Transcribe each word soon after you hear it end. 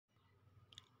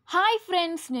Hi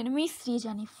friends, నేను మీ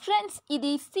శ్రీజాని. Friends,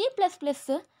 ఇది C++.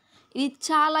 ఇది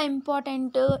చాలా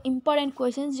ఇంపార్టెంట్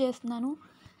క్వశ్చన్స్ చేస్తున్నాను.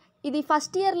 ఇది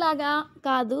ఫస్ట్ ఇయర్ లాగా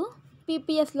కాదు,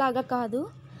 పీపీఎస్ లాగా కాదు,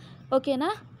 ఓకేనా?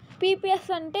 పీపీఎస్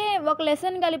అంటే ఒక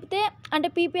లెసన్ కలిపితే, అంటే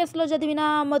పీపీఎస్లో చదివిన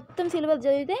మొత్తం సిలబస్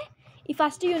చదివితే ఈ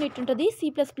ఫస్ట్ యూనిట్ ఉంటుంది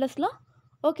C++లో,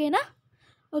 ఓకేనా?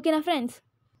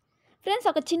 ఫ్రెండ్స్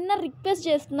ఒక చిన్న రిక్వెస్ట్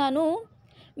చేస్తున్నాను.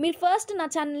 మీరు ఫస్ట్ నా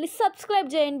ఛానల్ని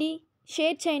సబ్స్క్రైబ్ చేయండి,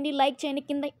 షేర్ చేయండి, లైక్ చేయండి.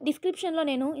 కింద డిస్క్రిప్షన్లో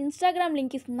నేను ఇన్స్టాగ్రామ్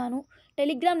లింక్ ఇస్తున్నాను,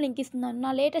 టెలిగ్రామ్ లింక్ ఇస్తున్నాను. నా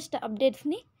లేటెస్ట్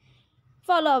అప్డేట్స్ని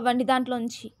ఫాలో అవ్వండి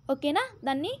దాంట్లోంచి, ఓకేనా?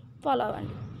 దాన్ని ఫాలో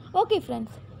అవ్వండి. ఓకే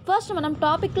ఫ్రెండ్స్, ఫస్ట్ మనం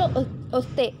టాపిక్లో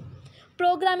వస్తే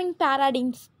ప్రోగ్రామింగ్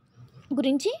పారాడిగ్మ్స్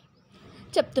గురించి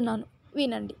చెప్తున్నాను,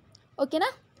 వినండి, ఓకేనా?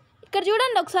 ఇక్కడ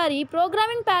చూడండి ఒకసారి.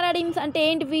 ప్రోగ్రామింగ్ పారాడిగ్మ్స్ అంటే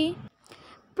ఏంటివి?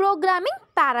 ప్రోగ్రామింగ్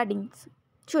పారాడిగ్మ్స్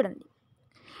చూడండి.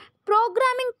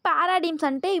 ప్రోగ్రామింగ్ పారాడిగ్మ్స్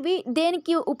అంటే ఇవి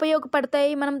దేనికి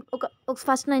ఉపయోగపడతాయి? మనం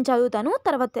ఫస్ట్ నేను చదువుతాను,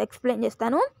 తర్వాత ఎక్స్ప్లెయిన్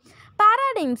చేస్తాను.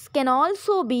 Paradigms can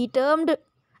also be termed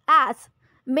as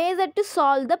major to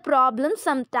solve the problems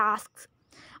some tasks.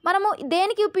 మనము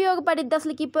దేనికి ఉపయోగపడిద్ది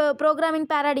అసలుకి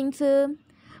ప్రోగ్రామింగ్ పారాడిగ్మ్స్?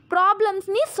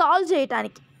 ప్రాబ్లమ్స్ని సాల్వ్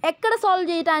చేయటానికి. ఎక్కడ సాల్వ్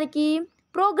చేయటానికి?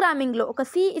 ప్రోగ్రామింగ్లో, ఒక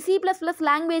C++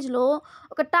 లాంగ్వేజ్లో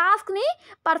ఒక టాస్క్ని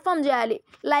పర్ఫామ్ చేయాలి.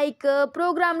 లైక్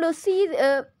ప్రోగ్రాంలో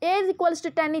A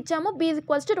 = 10 ఇచ్చాము, B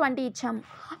 = 20 ఇచ్చాము.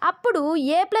 అప్పుడు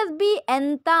A+B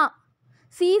ఎంత,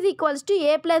 C =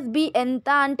 A+B ఎంత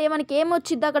అంటే మనకి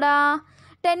ఏమొచ్చింది అక్కడ?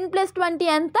 10 +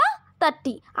 20 ఎంత?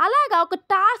 30. అలాగా ఒక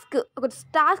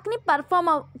టాస్క్ని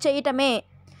పర్ఫామ్ చేయటమే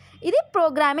ఇది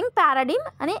ప్రోగ్రామింగ్ పారాడిగ్మ్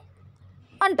అని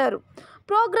అంటారు.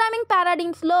 ప్రోగ్రామింగ్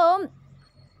పారాడిగ్మ్స్లో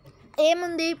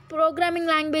ఏముంది? Programming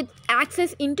language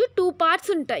access into 2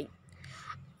 parts ఉంటాయి.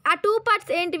 ఆ 2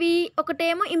 పార్ట్స్ ఏంటివి?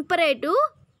 ఒకటేమో ఇంపరేటివ్,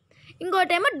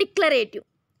 ఇంకోటేమో డిక్లరేటివ్,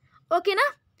 ఓకేనా?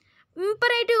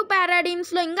 ఇంపరేటివ్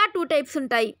పారాడిగ్మ్స్లో ఇంకా 2 టైప్స్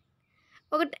ఉంటాయి.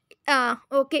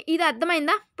 ఓకే, ఇది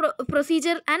అర్థమైందా?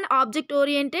 Procedure and object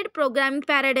oriented programming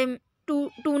paradigm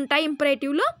 2 ఉంటాయి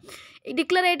ఇంపరేటివ్లో.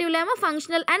 డిక్లరేటివ్లో ఏమో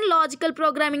functional and logical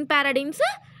programming paradigms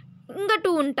ఇంకా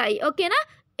 2 ఉంటాయి, ఓకేనా?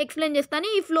 ఎక్స్ప్లెయిన్ చేస్తాను.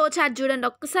 ఈ ఫ్లో చార్ట్ చూడండి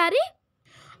ఒక్కసారి.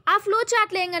 ఆ ఫ్లో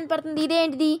చార్ట్లో ఏం కనపడుతుంది?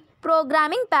 ఇదేంటిది?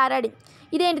 Programming paradigm.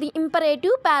 ఇదేంటిది?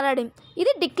 Imperative paradigm.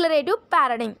 ఇది డిక్లరేటివ్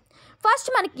పారాడిగ్మ్.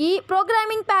 ఫస్ట్ మనకి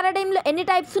ప్రోగ్రామింగ్ పారాడిగ్మ్లో ఎన్ని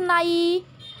టైప్స్ ఉన్నాయి?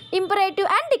 ఇంపరేటివ్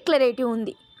అండ్ డిక్లరేటివ్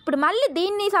ఉంది. ఇప్పుడు మళ్ళీ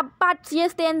దీన్ని సబ్ పార్ట్స్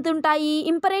చేస్తే ఎంత ఉంటాయి?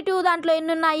 ఇంపరేటివ్ దాంట్లో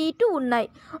ఎన్ని ఉన్నాయి? 2 ఉన్నాయి.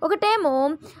 ఒకటేమో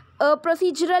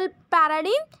ప్రొసీజరల్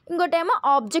పారాడిగ్మ్, ఇంకోటేమో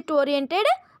ఆబ్జెక్ట్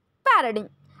ఓరియంటెడ్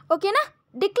పారాడిగ్మ్, ఓకేనా?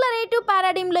 డిక్లరేటివ్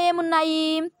పారాడిగ్మ్లో ఏమున్నాయి?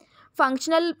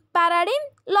 Functional paradigm,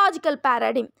 logical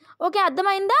paradigm. Okay,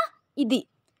 అర్థమైందా? ఇది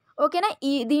ఓకేనా?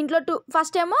 దీంట్లో 2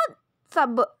 ఫస్ట్ ఏమో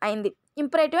సబ్ అయింది,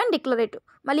 ఇంపరేటివ్ అండ్ డిక్లరేటివ్.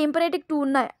 మళ్ళీ ఇంపరేటివ్ 2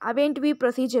 ఉన్నాయి. అవేంటివి?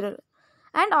 Procedural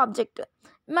and object.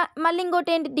 మళ్ళీ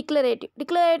ఇంకోటి ఏంటి?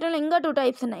 డిక్లరేటివ్లో ఇంకా 2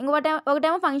 టైప్స్ ఉన్నాయి.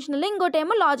 ఒకటేమో ఫంక్షనల్,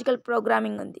 ఇంకోటేమో లాజికల్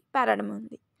ప్రోగ్రామింగ్ ఉంది, పారాడిగ్మ్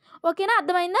ఉంది, ఓకేనా?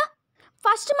 అర్థమైందా?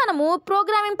 ఫస్ట్ మనము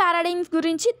ప్రోగ్రామింగ్ పారాడిగ్మ్స్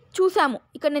గురించి చూసాము.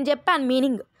 ఇక్కడ నేను చెప్పాను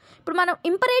మీనింగ్. ఇప్పుడు మనం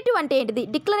ఇంపరేటివ్ అంటే ఏంటిది,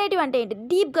 డిక్లరేటివ్ అంటే ఏంటి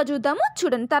డీప్గా చూద్దాము.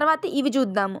 చూడండి, తర్వాత ఇవి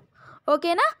చూద్దాము,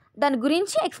 ఓకేనా? దాని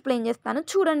గురించి ఎక్స్ప్లెయిన్ చేస్తాను,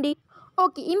 చూడండి.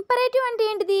 ఓకే, ఇంపరేటివ్ అంటే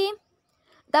ఏంటిది?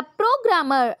 The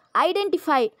programmer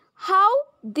identify how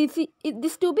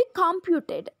this to be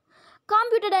computed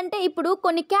అంటే ఇప్పుడు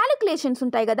కొన్ని క్యాలిక్యులేషన్స్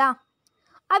ఉంటాయి కదా,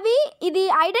 అవి ఇది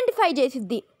ఐడెంటిఫై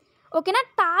చేసిద్ది, ఓకేనా?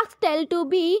 Task tell to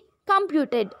be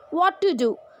computed, what to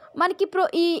do. మనకి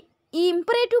ఈ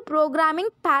ఇంపరేటివ్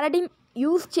ప్రోగ్రామింగ్ పారాడిగ్మ్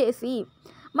యూజ్ చేసి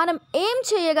మనం ఏం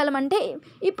చేయగలమంటే,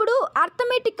 ఇప్పుడు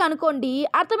అర్థమెటిక్ అనుకోండి,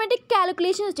 అర్థమెటిక్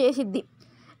క్యాలిక్యులేషన్స్ చేసిద్ది.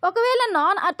 ఒకవేళ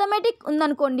నాన్ అర్థమెటిక్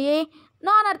ఉందనుకోండి,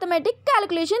 నాన్ అర్థమెటిక్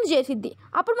క్యాలిక్యులేషన్స్ చేసిద్ది.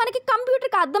 అప్పుడు మనకి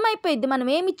కంప్యూటర్కి అర్థమైపోయిద్ది మనం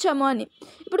ఏమి ఇచ్చాము అని.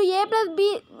 ఇప్పుడు A+B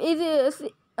ఇది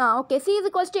ఓకే, C =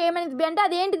 A - B అంటే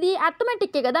అదేంటిది?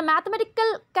 అర్థమెటిక్కే కదా,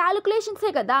 మ్యాథమెటికల్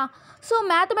క్యాలిక్యులేషన్సే కదా. సో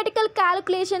మ్యాథమెటికల్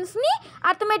క్యాలిక్యులేషన్స్ని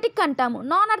అర్థమెటిక్ అంటాము.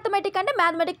 నాన్ అర్థమెటిక్ అంటే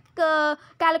మ్యాథమెటిక్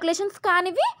క్యాలిక్యులేషన్స్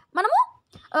కానివి మనము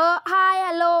హాయ్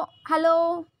హలో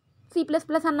C++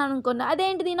 అన్నాను అనుకోండి,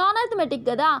 అదేంటిది? నాన్ అర్థమెటిక్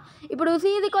కదా. ఇప్పుడు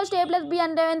C = A+B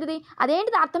అంటే ఏంటిది?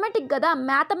 అదేంటిది? అర్థమెటిక్ కదా.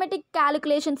 మ్యాథమెటిక్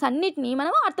క్యాలిక్యులేషన్స్ అన్నిటినీ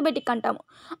మనము అర్థమెటిక్ అంటాము.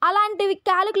 అలాంటివి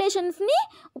క్యాలిక్యులేషన్స్ని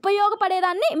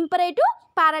ఉపయోగపడేదాన్ని ఇంపరేటివ్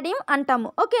పారాడిగ్మ్ అంటాము,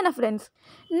 ఓకేనా ఫ్రెండ్స్?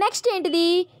 నెక్స్ట్ ఏంటిది?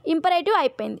 ఇంపరేటివ్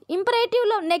అయిపోయింది.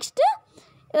 ఇంపరేటివ్లో నెక్స్ట్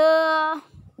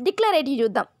డిక్లరేటివ్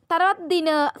చూద్దాం, తర్వాత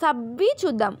దీని సబ్బి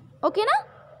చూద్దాం, ఓకేనా?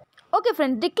 ఓకే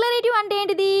ఫ్రెండ్స్, డిక్లరేటివ్ అంటే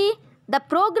ఏంటిది? The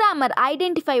programmer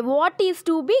identify what is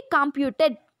to be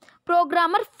computed.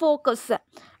 Programmer focus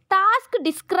task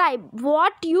describe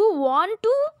what you want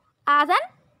to as an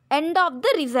end of the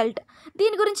result.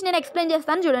 దీని గురించి నేను ఎక్స్ప్లెయిన్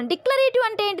చేస్తాను చూడండి. డిక్లరేటివ్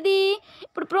అంటే ఏంటిది?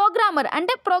 ఇప్పుడు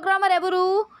ప్రోగ్రామర్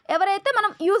ఎవరైతే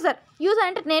మనం యూజర్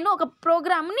అంటే నేను ఒక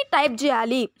ప్రోగ్రామ్ని టైప్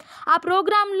చేయాలి. ఆ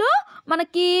ప్రోగ్రాంలో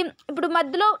మనకి ఇప్పుడు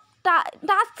మధ్యలో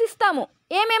టాస్క్స్ ఇస్తాము.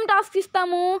 ఏమేమి టాస్క్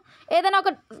ఇస్తాము? ఏదైనా ఒక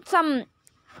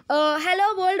హలో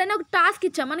వరల్డ్ అని ఒక టాస్క్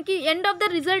ఇచ్చాం. మనకి ఎండ్ ఆఫ్ ద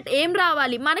రిజల్ట్ ఏం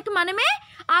రావాలి మనమే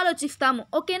ఆలోచిస్తాము.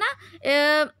 ఓకేనా?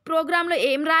 ప్రోగ్రాంలో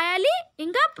ఏం రాయాలి,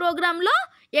 ఇంకా ప్రోగ్రాంలో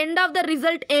ఎండ్ ఆఫ్ ద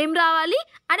రిజల్ట్ ఏం రావాలి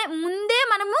అనే ముందే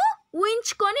మనము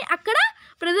ఊహించుకొని అక్కడ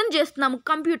ప్రజెంట్ చేస్తున్నాము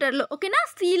కంప్యూటర్లో. ఓకేనా?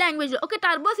 సి లాంగ్వేజ్లో, ఓకే,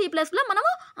 టర్బో C++లో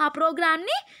మనము ఆ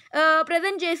ప్రోగ్రామ్ని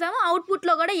ప్రజెంట్ చేసాము.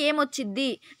 అవుట్పుట్లో కూడా ఏమొచ్చింది,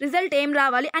 రిజల్ట్ ఏం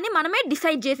రావాలి అని మనమే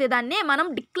డిసైడ్ చేసేదాన్నే మనం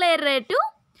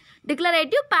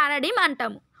డిక్లరేటివ్ పారాడిమ్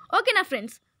అంటాము. ఓకేనా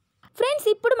ఫ్రెండ్స్?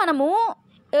 ఇప్పుడు మనము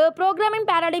ప్రోగ్రామింగ్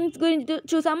పారాడిమ్స్ గురించి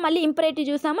చూసాము, మళ్ళీ ఇంపరేటివ్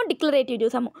చూసాము, డిక్లరేటివ్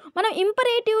చూసాము. మనం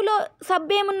ఇంపరేటివ్లో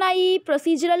ఏమున్నాయి?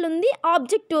 ప్రొసీజరల్ ఉంది,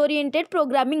 ఆబ్జెక్ట్ ఓరియంటెడ్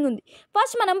ప్రోగ్రామింగ్ ఉంది.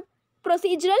 ఫస్ట్ మనం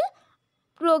ప్రొసీజరల్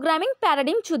ప్రోగ్రామింగ్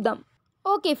పారాడిమ్ చూద్దాం.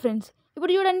 ఓకే ఫ్రెండ్స్,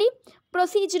 ఇప్పుడు చూడండి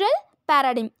procedural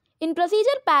paradigm. In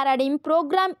procedure paradigm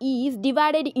program is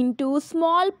divided into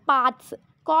small parts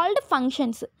called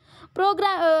functions.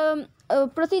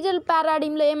 Procedural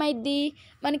పారాడిమ్లో ఏమైంది?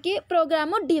 మనకి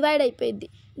ప్రోగ్రాము డివైడ్ అయిపోయింది.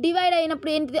 డివైడ్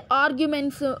అయినప్పుడు ఏంటిది?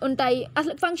 ఆర్గ్యుమెంట్స్ ఉంటాయి.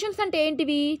 అసలు ఫంక్షన్స్ అంటే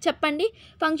ఏంటివి చెప్పండి?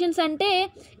 ఫంక్షన్స్ అంటే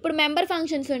ఇప్పుడు మెంబర్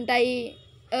ఫంక్షన్స్ ఉంటాయి,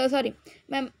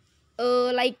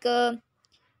 లైక్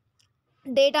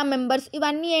డేటా మెంబర్స్,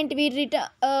 ఇవన్నీ ఏంటివి?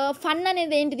 ఫన్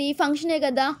అనేది ఏంటిది? ఫంక్షనే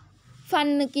కదా.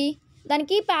 ఫన్కి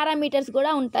దానికి పారామీటర్స్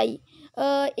కూడా ఉంటాయి.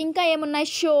 ఇంకా ఏమున్నాయి?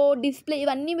 షో, డిస్ప్లే,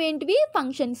 ఇవన్నీ ఏంటివి?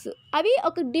 ఫంక్షన్స్. అవి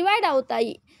ఒక డివైడ్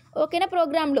అవుతాయి. ఓకేనా?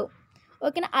 ప్రోగ్రాంలో.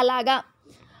 ఓకేనా? అలాగా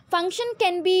function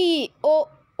can be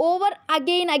over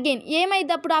again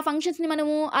ఏమైంది? అప్పుడు ఆ ఫంక్షన్స్ని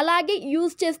మనము అలాగే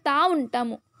యూజ్ చేస్తూ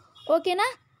ఉంటాము. ఓకేనా?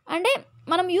 అంటే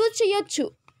మనం యూజ్ చేయొచ్చు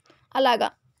అలాగా.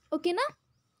 ఓకేనా?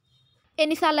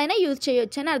 ఎన్నిసార్లు అయినా యూజ్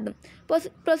చేయొచ్చు అని అర్థం.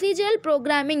 Procedural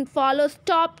programming follows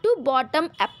top to bottom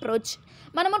approach.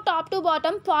 మనము టాప్ టు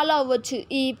బాటమ్ ఫాలో అవ్వచ్చు.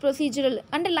 ఈ ప్రొసీజరల్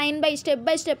అంటే లైన్ బై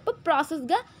స్టెప్ ప్రాసెస్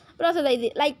అయింది.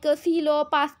 లైక్ సిలో,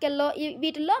 పాస్కల్లో,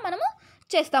 వీటిల్లో మనము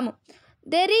చేస్తాము.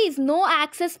 There is no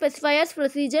access specifiers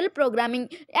procedural programming.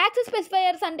 Access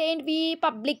specifiers అంటే ఏంటివి?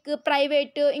 పబ్లిక్,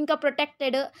 ప్రైవేట్, ఇంకా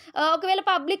ప్రొటెక్టెడ్. ఒకవేళ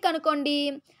పబ్లిక్ అనుకోండి,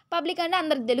 పబ్లిక్ అంటే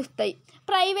అందరికి తెలుస్తాయి.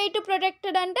 ప్రైవేట్,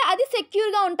 ప్రొటెక్టెడ్ అంటే అది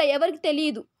సెక్యూర్గా ఉంటాయి, ఎవరికి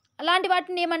తెలియదు. అలాంటి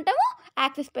వాటిని ఏమంటాము?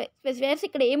 Access specifiers.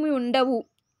 ఇక్కడ ఏమి ఉండవు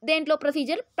దేంట్లో?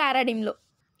 ప్రొసీజర్ పారాడిమ్లో.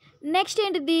 నెక్స్ట్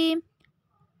ఏంటిది?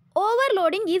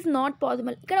 Overloading is not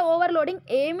possible. ఇక్కడ ఓవర్లోడింగ్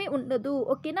ఏమీ ఉండదు.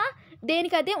 ఓకేనా?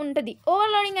 దేనికైతే ఉంటుంది.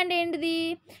 ఓవర్లోడింగ్ అంటే ఏంటిది?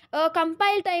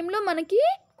 కంపైల్ టైంలో మనకి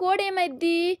కోడ్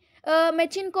ఏమైద్ది?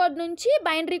 మెషిన్ కోడ్ నుంచి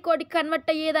బైనరీ కోడ్కి కన్వర్ట్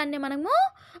అయ్యేదాన్ని మనము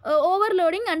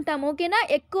ఓవర్లోడింగ్ అంటాము. ఓకేనా?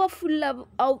 ఎక్కువ ఫుల్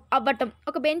అవ్వటం.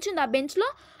 ఒక బెంచ్ ఉంది, ఆ బెంచ్లో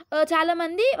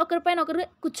చాలామంది ఒకరిపైన ఒకరు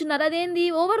కూర్చున్నారు, అదేంది?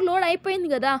 ఓవర్లోడ్ అయిపోయింది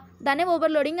కదా, దాన్నే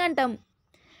ఓవర్లోడింగ్ అంటాం.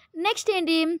 నెక్స్ట్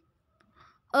ఏంటి?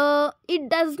 It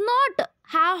does not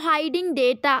have hiding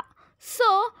data, so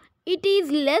it is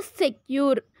less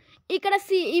secure. ఇక్కడ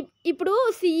ఇప్పుడు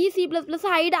C++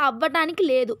 హైడ్ అవ్వడానికి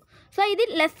లేదు, సో ఇది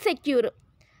లెస్ సెక్యూర్.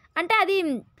 అంటే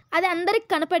అది అందరికి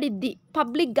కనపడిద్ది,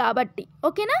 పబ్లిక్ కాబట్టి.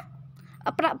 ఓకేనా?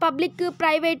 పబ్లిక్,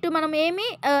 ప్రైవేటు మనం ఏమీ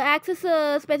యాక్సెస్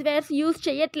స్పెసిఫైయర్స్ యూజ్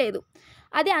చేయట్లేదు,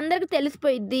 అది అందరికి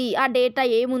తెలిసిపోయిద్ది ఆ డేటా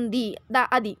ఏముంది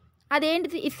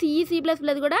అదేంటి?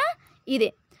 C++ కూడా ఇదే.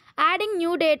 Adding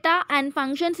new data and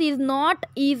functions is not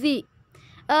easy.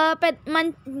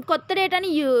 కొత్త డేటాని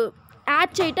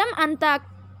యాడ్ చేయటం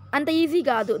అంత ఈజీ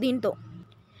కాదు దీంతో.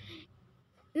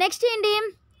 నెక్స్ట్ ఏంటి?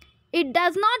 It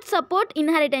does not support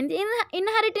inheritance.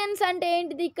 Inheritance అంటే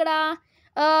ఏంటిది? ఇక్కడ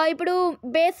ఇప్పుడు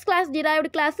బేస్ క్లాస్, డిరైవ్డ్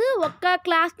క్లాస్ ఒక్క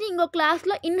క్లాస్ని ఇంకో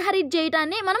క్లాస్లో ఇన్హెరిట్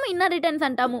చేయటాన్ని మనం ఇన్హెరిటెన్స్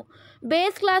అంటాము.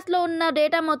 బేస్ క్లాస్లో ఉన్న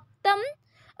డేటా మొత్తం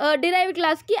డిరైవ్డ్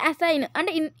క్లాస్కి అసైన్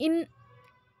అంటే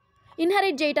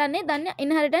ఇన్హెరిట్ చేయటాన్ని దాన్ని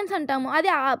ఇన్హెరిటెన్స్ అంటాము. అది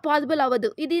పాసిబుల్ అవ్వదు.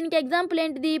 దీనికి ఎగ్జాంపుల్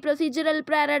ఏంటిది? Procedural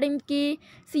పారాడిమ్కి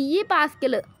C,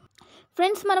 pascal.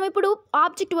 ఫ్రెండ్స్, మనం ఇప్పుడు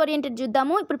ఆబ్జెక్ట్ ఓరియంటెడ్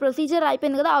చూద్దాము. ఇప్పుడు ప్రొసీజర్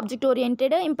అయిపోయింది కదా, object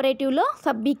oriented, ఇంపరేటివ్లో,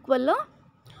 sub ఈక్వల్లో.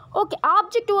 Okay,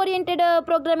 object oriented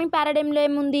programming పారాడిమ్లో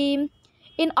ఏముంది?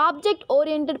 In object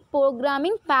oriented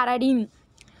programming paradigm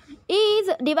is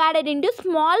divided into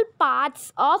small parts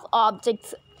of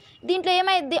objects. దీంట్లో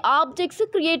ఏమైంది? ఆబ్జెక్ట్స్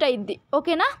క్రియేట్ అయ్యిద్ది.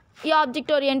 ఓకేనా? ఈ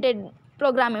ఆబ్జెక్ట్ ఓరియంటెడ్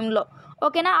ప్రోగ్రామింగ్లో.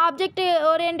 ఓకేనా? ఆబ్జెక్ట్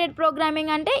ఓరియంటెడ్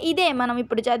ప్రోగ్రామింగ్ అంటే ఇదే మనం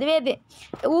ఇప్పుడు చదివేదే.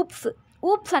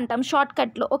 ఊప్స్ అంటాం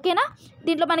షార్ట్కట్లో. ఓకేనా?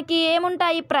 దీంట్లో మనకి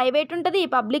ఏముంటాయి? ప్రైవేట్ ఉంటుంది,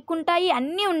 పబ్లిక్ ఉంటాయి,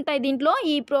 అన్నీ ఉంటాయి దీంట్లో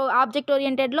ఈ ఆబ్జెక్ట్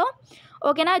ఓరియంటెడ్లో.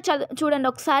 ఓకేనా? చూడండి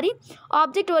ఒకసారి.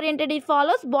 ఆబ్జెక్ట్ ఓరియంటెడ్ ఇది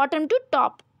ఫాలోస్ బాటమ్ టు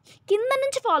టాప్. కింద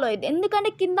నుంచి ఫాలో అయ్యింది, ఎందుకంటే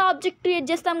కింద ఆబ్జెక్ట్ క్రియేట్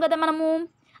చేస్తాం కదా మనము,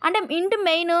 అంటే ఇంటూ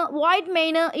మెయిన్, వాయిడ్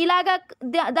మెయిన్ ఇలాగా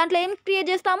దాంట్లో ఏం క్రియేట్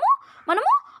చేస్తాము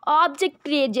మనము, ఆబ్జెక్ట్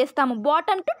క్రియేట్ చేస్తాము.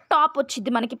 బాటమ్ టు టాప్ వచ్చింది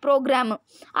మనకి ప్రోగ్రామ్.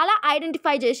 అలా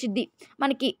ఐడెంటిఫై చేసిద్ది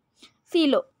మనకి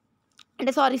C++లో.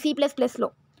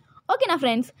 ఓకేనా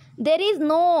friends. There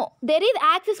is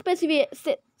access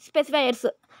specifiers.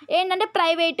 ఏంటంటే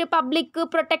ప్రైవేట్, పబ్లిక్,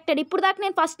 ప్రొటెక్టెడ్. ఇప్పుడు దాకా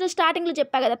నేను ఫస్ట్ స్టార్టింగ్లో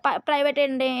చెప్పాను కదా ప్రైవేట్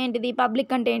అంటే ఏంటిది,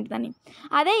 పబ్లిక్ అంటే ఏంటిదని.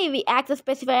 అదే ఇవి యాక్సెస్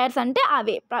స్పెసిఫైయర్స్ అంటే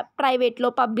అవే ప్రైవేట్లో,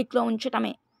 పబ్లిక్లో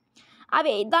ఉంచటమే.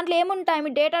 అవే దాంట్లో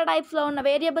ఏముంటాయి, డేటా టైప్స్లో ఉన్న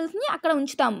వేరియబుల్స్ని అక్కడ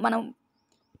ఉంచుతాం మనం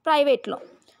ప్రైవేట్లో.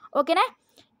 ఓకేనా.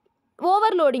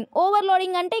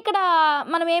 ఓవర్లోడింగ్ అంటే ఇక్కడ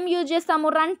మనం ఏం యూజ్ చేస్తాము,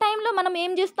 రన్ టైంలో మనం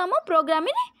ఏం చేస్తాము,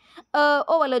 ప్రోగ్రామ్ని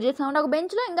ఓవర్లోడ్ చేస్తాము. అంటే ఒక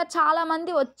బెంచ్లో ఇంకా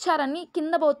చాలామంది వచ్చారని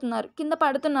కింద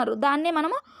పడుతున్నారు, దాన్నే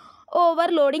మనము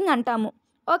ఓవర్లోడింగ్ అంటాము.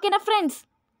 ఓకేనా friends.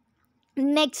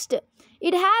 Next,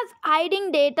 it has hiding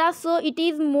data so it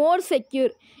is more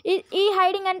secure. ఈ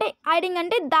హైడింగ్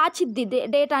అంటే దాచిద్ది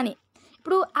డేటాని.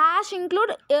 ఇప్పుడు యాష్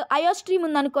ఇంక్లూడ్ ఐఓ స్ట్రీమ్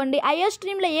ఉందనుకోండి, ఐఓ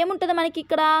స్ట్రీమ్లో ఏముంటుంది మనకి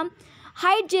ఇక్కడ,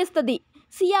 హైడ్ చేస్తుంది.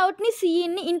 సిఅవుట్ని,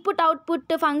 సిఇన్ని, ఇన్పుట్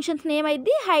అవుట్పుట్ ఫంక్షన్స్ని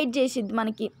ఏమైంది, హైడ్ చేసిద్ది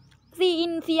మనకి.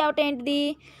 సిఇన్, సిఅవుట్ ఏంటిది,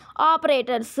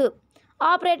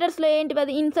 ఆపరేటర్స్లో ఏంటివి,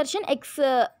 అది ఇన్సర్షన్, ఎక్స్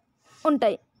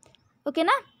ఉంటాయి.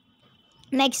 ఓకేనా.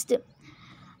 Next,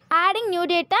 adding new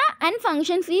data and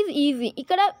functions is easy.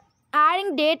 ఇక్కడ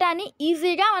యాడింగ్ డేటాని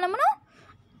ఈజీగా మనము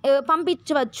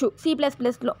పంపించవచ్చు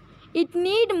C++లో. ఇట్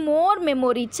నీడ్ మోర్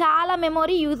మెమొరీ, చాలా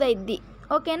మెమొరీ యూజ్ అయ్యిద్ది.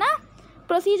 ఓకేనా.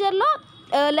 ప్రొసీజర్లో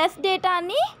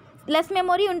లెస్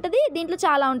మెమొరీ ఉంటుంది, దీంట్లో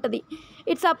చాలా ఉంటుంది.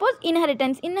 ఇట్ సపోజ్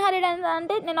ఇన్హెరిటెన్స్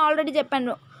అంటే నేను ఆల్రెడీ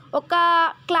చెప్పాను, ఒక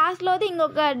క్లాస్లోది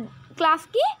ఇంకొక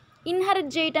క్లాస్కి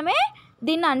ఇన్హెరిట్ చేయటమే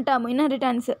దీన్ని అంటాము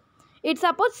ఇన్హెరిటెన్స్. ఇట్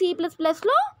సపోజ్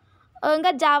C++లో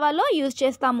ఇంకా జావాలో యూజ్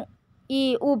చేస్తాము ఈ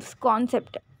ఊప్స్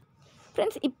కాన్సెప్ట్.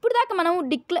 ఫ్రెండ్స్, ఇప్పుడు దాకా మనం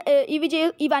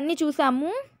ఇవన్నీ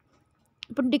చూసాము.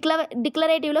 ఇప్పుడు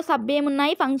డిక్లరేటివ్లో సబ్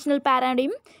ఏమున్నాయి, functional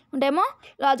paradigm ఉంటేమో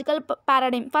logical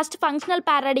paradigm. First functional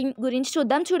paradigm గురించి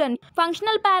చూడండి.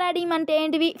 ఫంక్షనల్ పారాడిమ్ అంటే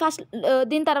ఏంటివి, ఫస్ట్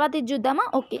దీని తర్వాత ఇది చూద్దామా.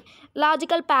 ఓకే,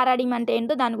 లాజికల్ పారాడిమ్ అంటే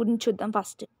ఏంటో దాని గురించి చూద్దాం.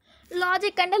 ఫస్ట్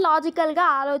లాజిక్ అంటే లాజికల్గా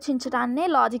ఆలోచించడాన్నే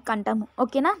లాజిక్ అంటాము.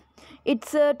 ఓకేనా.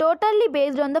 It's totally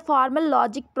based on the formal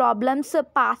logic problems,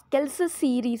 Pascal's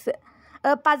series,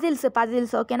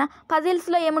 puzzles. ఓకేనా.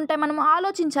 పజిల్స్లో ఏముంటాయి, మనము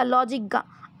ఆలోచించాలి లాజిక్గా.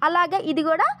 అలాగే ఇది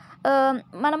కూడా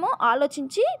మనము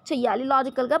ఆలోచించి చెయ్యాలి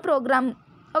లాజికల్గా ప్రోగ్రామ్.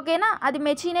 ఓకేనా. అది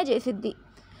మెషినే చేసిద్ది.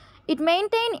 It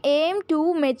maintain aim to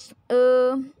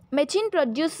machine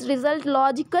produce result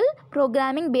logical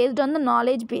programming based on the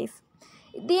knowledge base.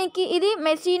 ఇది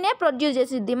మెషినే ప్రొడ్యూస్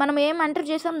చేసిద్ది. మనం ఏం ఎంటర్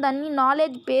చేసాం దాన్ని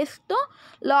నాలెడ్జ్ బేస్తో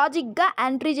లాజిక్గా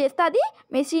ఎంట్రీ చేస్తే అది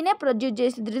మెషినే ప్రొడ్యూస్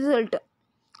చేసిద్ది result.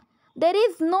 There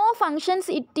is no functions,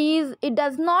 it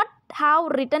does not have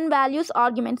return values,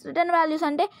 arguments. Return values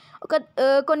అంటే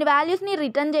కొన్ని వాల్యూస్ని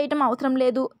రిటర్న్ చేయటం అవసరం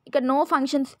లేదు. ఇక్కడ నో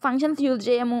ఫంక్షన్స్ యూజ్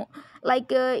చేయము.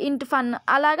 లైక్ ఇంట్ ఫన్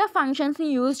అలాగా ఫంక్షన్స్ని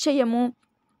యూజ్ చేయము.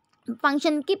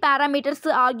 ఫంక్షన్కి పారామీటర్స్,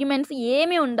 ఆర్గ్యుమెంట్స్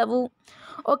ఏమీ ఉండవు.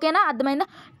 ఓకేనా, అర్థమైందా.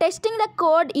 Testing the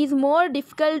code is more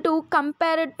difficult to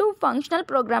compare to functional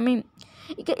programming.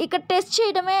 ఇక్కడ టెస్ట్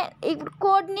చేయడమే, ఇప్పుడు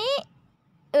కోడ్ని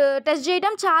టెస్ట్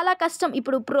చేయడం చాలా కష్టం.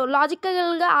 ఇప్పుడు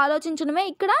లాజికల్గా ఆలోచించడమే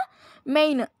ఇక్కడ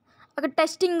మెయిన్. అక్కడ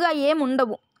టెస్టింగ్గా ఏమి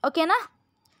ఉండవు. ఓకేనా,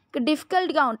 ఇక్కడ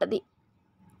డిఫికల్ట్గా ఉంటుంది.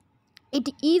 It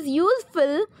is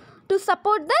useful to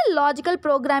support the logical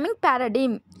programming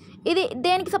paradigm. ఇది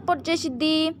దేనికి సపోర్ట్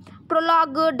చేసిద్ది,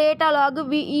 ప్రొలాగ్, డేటాలాగ్,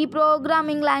 ఈ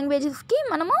ప్రోగ్రామింగ్ లాంగ్వేజెస్కి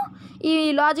మనము ఈ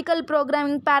లాజికల్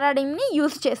ప్రోగ్రామింగ్ పారాడిమ్ని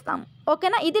యూజ్ చేస్తాము.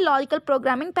 ఓకేనా, ఇది logical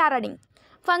programming paradigm.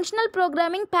 Functional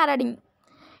programming paradigm,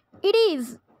 it is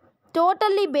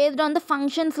totally based on the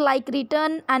functions like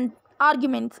return and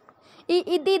arguments.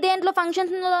 ఇది దేంట్లో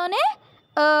ఫంక్షన్స్లోనే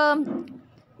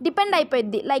డిపెండ్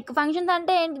అయిపోయింది. లైక్ ఫంక్షన్స్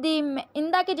అంటే ఏంటిది,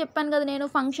 ఇందాకే చెప్పాను కదా నేను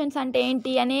ఫంక్షన్స్ అంటే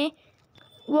ఏంటి అని.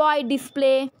 వాయిడ్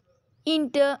డిస్ప్లే,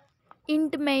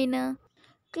 ఇంట్ main,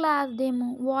 class demo,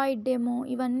 void demo,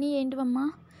 ఇవన్నీ ఏంటివమ్మా,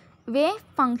 ఇవే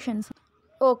ఫంక్షన్స్.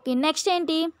 ఓకే, నెక్స్ట్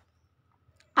ఏంటి,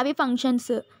 అవి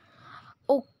functions.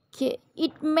 Okay,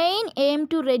 it main aim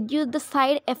to reduce the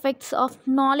side effects of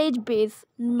knowledge base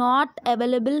not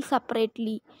available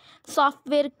separately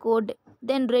software code,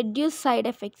 then reduce side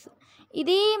effects.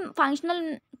 ఇది functional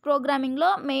ప్రోగ్రామింగ్లో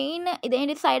main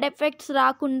ఇదేంటి, side effects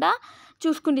రాకుండా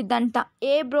చూసుకుంటుందంట.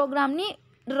 ఏ ప్రోగ్రామ్ని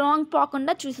wrong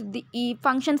పోకుండా చూసిద్ది. ఈ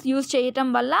ఫంక్షన్స్ యూజ్ చేయటం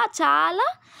వల్ల చాలా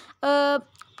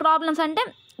ప్రాబ్లమ్స్, అంటే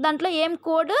దాంట్లో ఏం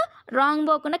కోడ్ రాంగ్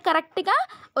పోకుండా కరెక్ట్గా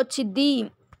వచ్చిద్ది.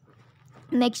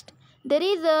 Next, there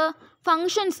is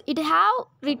functions, it have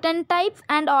return types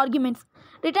and arguments.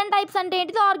 Return types అంటే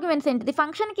ఏంటిది, ఆర్గ్యుమెంట్స్ ఏంటిది.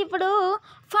 ఫంక్షన్కి ఇప్పుడు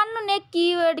ఫన్ అనే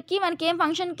కీవర్డ్కి మనకి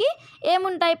ఫంక్షన్కి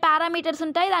ఏముంటాయి, పారామీటర్స్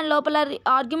ఉంటాయి, దాని లోపల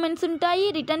ఆర్గ్యుమెంట్స్ ఉంటాయి,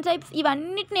 రిటర్న్ టైప్స్,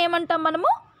 ఇవన్నిటిని ఏమంటాం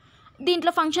మనము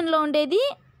దీంట్లో ఫంక్షన్లో ఉండేది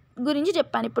గురించి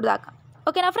చెప్పాను ఇప్పుడు దాకా.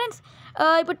 ఓకేనా ఫ్రెండ్స్.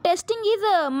 ఇప్పుడు టెస్టింగ్ ఈజ్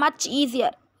మచ్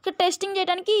ఈజియర్. ఇక్కడ టెస్టింగ్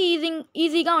చేయడానికి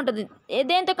ఈజీగా ఉంటుంది.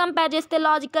 దేంతో కంపేర్ చేస్తే,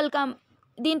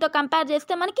 దీంతో కంపేర్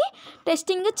చేస్తే మనకి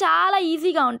టెస్టింగ్ చాలా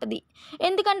ఈజీగా ఉంటుంది.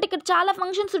 ఎందుకంటే ఇక్కడ చాలా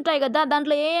ఫంక్షన్స్ ఉంటాయి కదా,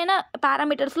 దాంట్లో ఏమైనా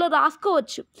పారామీటర్స్లో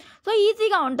రాసుకోవచ్చు. సో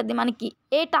ఈజీగా ఉంటుంది మనకి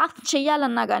ఏ టాస్క్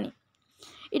చేయాలన్నా కానీ.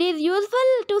 It is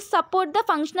useful to support the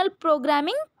functional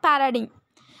programming paradigm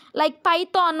like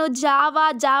Python,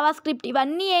 Java script,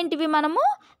 ఇవన్నీ ఏంటివి మనము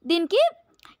దీనికి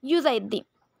యూజ్ అయ్యిద్ది.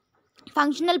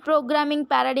 ఫంక్షనల్ ప్రోగ్రామింగ్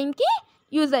పారాడిగ్మ్కి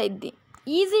యూజ్ అయ్యిద్ది.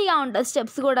 ఈజీగా ఉంటుంది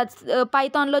స్టెప్స్ కూడా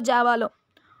పైథాన్లో, జావాలో.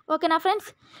 ఓకేనా ఫ్రెండ్స్.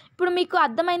 ఇప్పుడు మీకు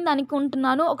అర్థమైంది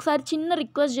అనుకుంటున్నాను. ఒకసారి చిన్న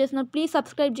రిక్వెస్ట్ చేస్తున్నాను, ప్లీజ్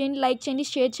సబ్స్క్రైబ్ చేయండి, లైక్ చేయండి,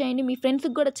 షేర్ చేయండి. మీ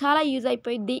ఫ్రెండ్స్కి కూడా చాలా యూజ్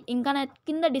అయిపోయింది. ఇంకా నా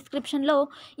కింద డిస్క్రిప్షన్లో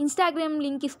ఇన్స్టాగ్రామ్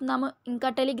లింక్ ఇస్తున్నాము, ఇంకా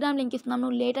టెలిగ్రామ్ లింక్ ఇస్తున్నాము.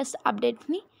 లేటెస్ట్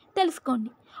అప్డేట్స్ని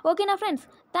తెలుసుకోండి. ఓకేనా friends.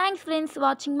 Thanks friends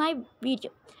watching my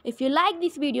video. If you like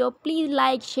this video, please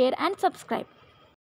like, share and subscribe.